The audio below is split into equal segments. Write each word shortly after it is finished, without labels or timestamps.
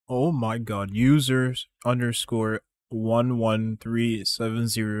Oh my god, users underscore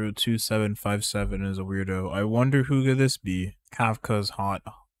 113702757 is a weirdo. I wonder who could this be? Kafka's hot.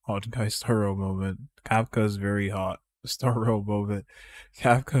 Honkai Star Rail moment. Kafka is very hot. Star Rail moment.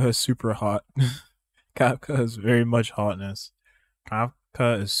 Kafka is super hot. Kafka is very much hotness.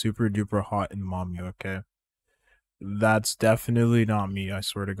 Kafka is super duper hot in mommy, okay? That's definitely not me, I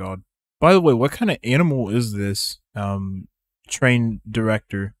swear to god. By the way, what kind of animal is this? Train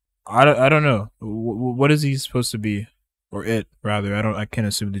director. I don't know. What is he supposed to be? Or it, rather. I can't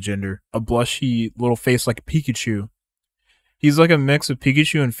assume the gender. A blushy little face like Pikachu. He's like a mix of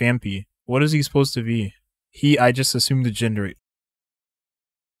Pikachu and Fampy. What is he supposed to be? I just assumed the gender.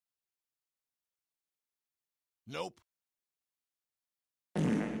 Nope.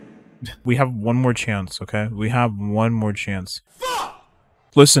 We have one more chance, okay? We have one more chance.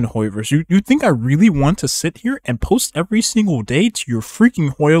 Listen, Hoyverse, you think I really want to sit here and post every single day to your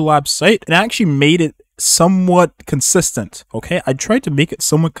freaking Hoyo Lab site and actually made it somewhat consistent, okay? I tried to make it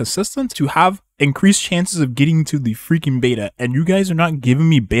somewhat consistent to have increased chances of getting to the freaking beta, and you guys are not giving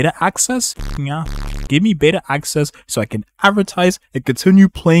me beta access? Yeah, give me beta access so I can advertise and continue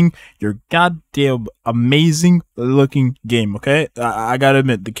playing your goddamn amazing looking game, okay? I gotta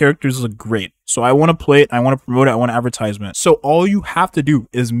admit, the characters look great. So I want to play it, I want to promote it, I want advertisement. So all you have to do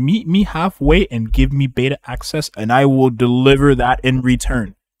is meet me halfway and give me beta access, and I will deliver that in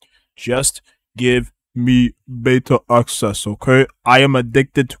return. Just give me beta access, okay? I am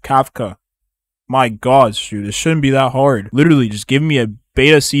addicted to Kafka. My god, shoot, it shouldn't be that hard. Literally, just give me a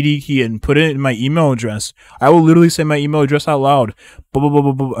beta CD key and put it in my email address. I will literally say my email address out loud.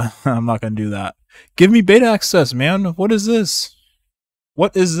 I'm not gonna do that. Give me beta access, man. What is this?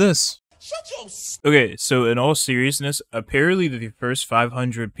 What is this? Okay, so in all seriousness, apparently the first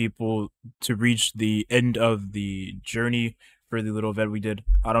 500 people to reach the end of the journey for the little event we did,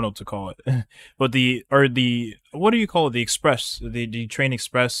 I don't know what to call it, but what do you call it? The express, the train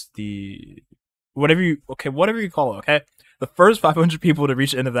express, whatever you call it, okay? The first 500 people to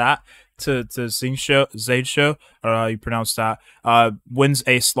reach the end of that, to Zaid show, I don't know how you pronounce that, wins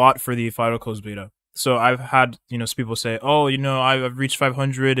a slot for the final closed beta. So I've had, some people say, oh, I've reached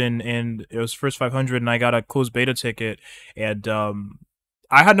 500 and it was first 500 and I got a closed beta ticket. And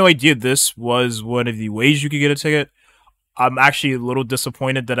I had no idea this was one of the ways you could get a ticket. I'm actually a little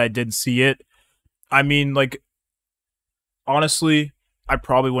disappointed that I didn't see it. I mean, like, honestly, I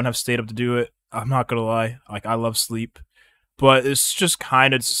probably wouldn't have stayed up to do it. I'm not gonna lie. Like, I love sleep. But it's just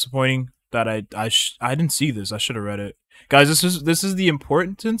kind of disappointing that I didn't see this. I should have read it. Guys, this is the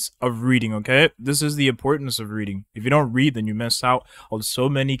importance of reading, okay? This is the importance of reading. If you don't read, then you miss out on so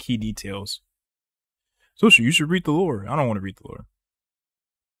many key details. So you should read the lore. I don't want to read the lore.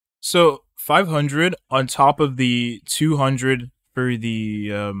 So 500 on top of the 200 for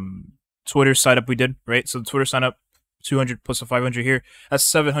the Twitter sign up we did, right? So the Twitter sign up, 200 plus the 500 here, that's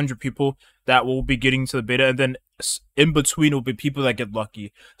 700 people that will be getting to the beta, and then in between will be people that get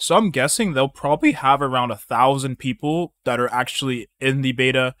lucky. So I'm guessing they'll probably have around 1,000 people that are actually in the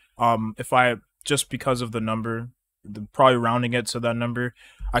beta. If I just because of the number, probably rounding it to that number.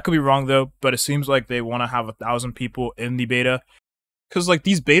 I could be wrong though, but it seems like they want to have 1,000 people in the beta, because like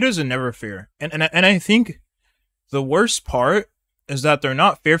these betas are never fair, and I think the worst part is that they're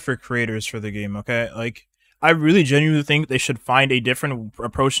not fair for creators for the game. Okay, like, I really genuinely think they should find a different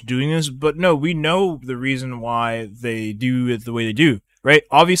approach to doing this, but no, we know the reason why they do it the way they do, right?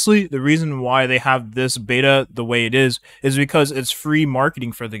 Obviously, the reason why they have this beta the way it is because it's free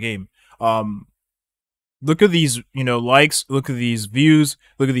marketing for the game. Look at these, likes, look at these views,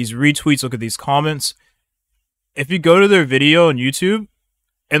 look at these retweets, look at these comments. If you go to their video on YouTube,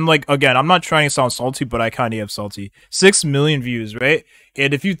 and like, again, I'm not trying to sound salty, but I kind of am salty. 6 million views, right?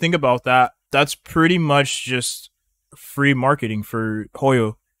 And if you think about that, that's pretty much just free marketing for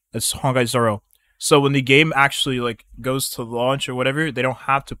Hoyo. It's Honkai Star Rail. So when the game actually like goes to launch or whatever, they don't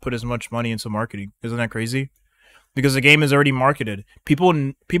have to put as much money into marketing. Isn't that crazy? Because the game is already marketed. People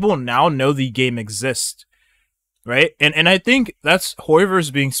now know the game exists, right? And I think that's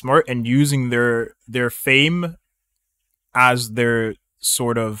Hoyoverse being smart and using their fame as their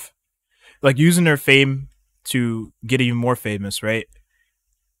sort of like using their fame to get even more famous, right?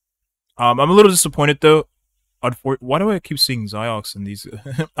 I'm a little disappointed though. Why do I keep seeing Ziox in these?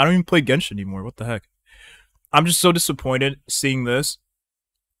 I don't even play Genshin anymore. What the heck? I'm just so disappointed seeing this,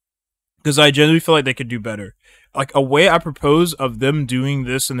 because I genuinely feel like they could do better. Like, a way I propose of them doing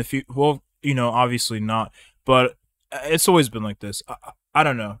this in the future. Well, obviously not, but it's always been like this. I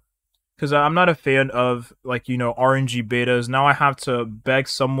don't know, because I'm not a fan of like RNG betas. Now I have to beg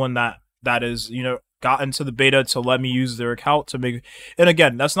someone that is got into the beta to let me use their account to make. And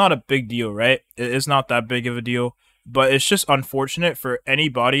again, that's not a big deal, right? It's not that big of a deal, but it's just unfortunate for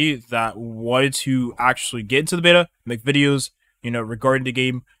anybody that wanted to actually get into the beta, make videos, regarding the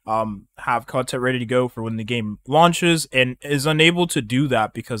game, have content ready to go for when the game launches, and is unable to do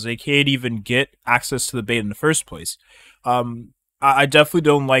that because they can't even get access to the beta in the first place. I definitely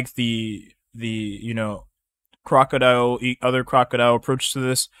don't like the crocodile eat other crocodile approach to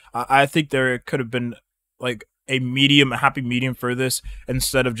this. I think there could have been like a happy medium for this,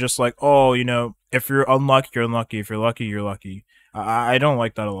 instead of just like, oh, if you're unlucky, you're unlucky. If you're lucky, you're lucky. I don't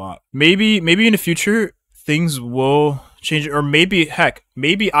like that a lot. Maybe in the future things will change, or maybe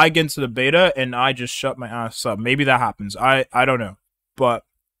I get into the beta and I just shut my ass up. Maybe that happens. I don't know. But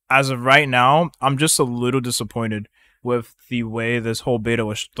as of right now, I'm just a little disappointed with the way this whole beta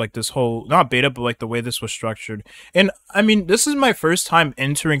was, like this whole, not beta, but like the way this was structured. And I mean, this is my first time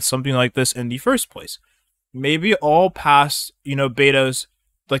entering something like this in the first place. Maybe all past, betas,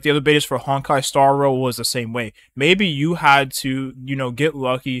 like the other betas for Honkai Star Rail, was the same way. Maybe you had to, get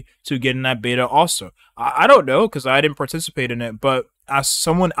lucky to get in that beta also. I don't know, because I didn't participate in it, but as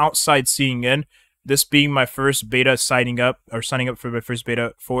someone outside seeing in, this being my first beta signing up for my first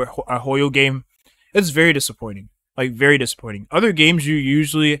beta for a Hoyo game, it's very disappointing. Like, very disappointing. Other games, you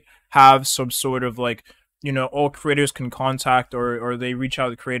usually have some sort of like, all creators can contact, or they reach out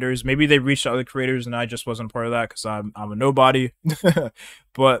to creators. Maybe they reached out to creators and I just wasn't part of that because I'm a nobody.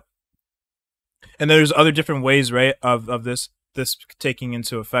 But, and there's other different ways, right, of this taking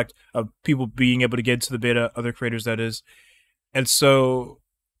into effect, of people being able to get into the beta, other creators, that is. And so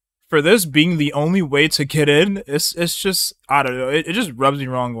for this being the only way to get in, it's just, I don't know, it just rubs me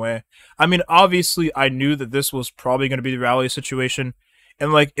the wrong way. I mean, obviously I knew that this was probably going to be the reality situation,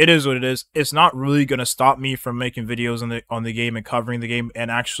 and like, it is what it is. It's not really going to stop me from making videos on the game and covering the game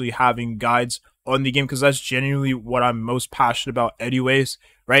and actually having guides on the game, because that's genuinely what I'm most passionate about anyways,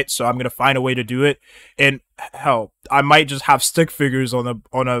 right? So I'm going to find a way to do it. And hell, I might just have stick figures on a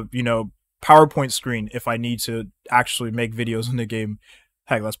PowerPoint screen if I need to actually make videos in the game.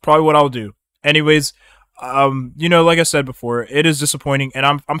 Heck, that's probably what I'll do. Anyways, like I said before, it is disappointing, and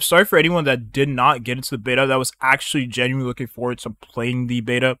I'm sorry for anyone that did not get into the beta, that was actually genuinely looking forward to playing the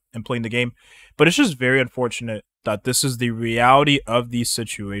beta and playing the game. But it's just very unfortunate that this is the reality of the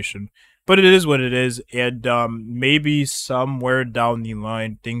situation. But it is what it is, and maybe somewhere down the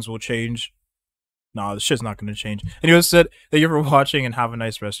line things will change. Nah, this shit's not gonna change. Anyways, thank you for watching, and have a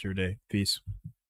nice rest of your day. Peace.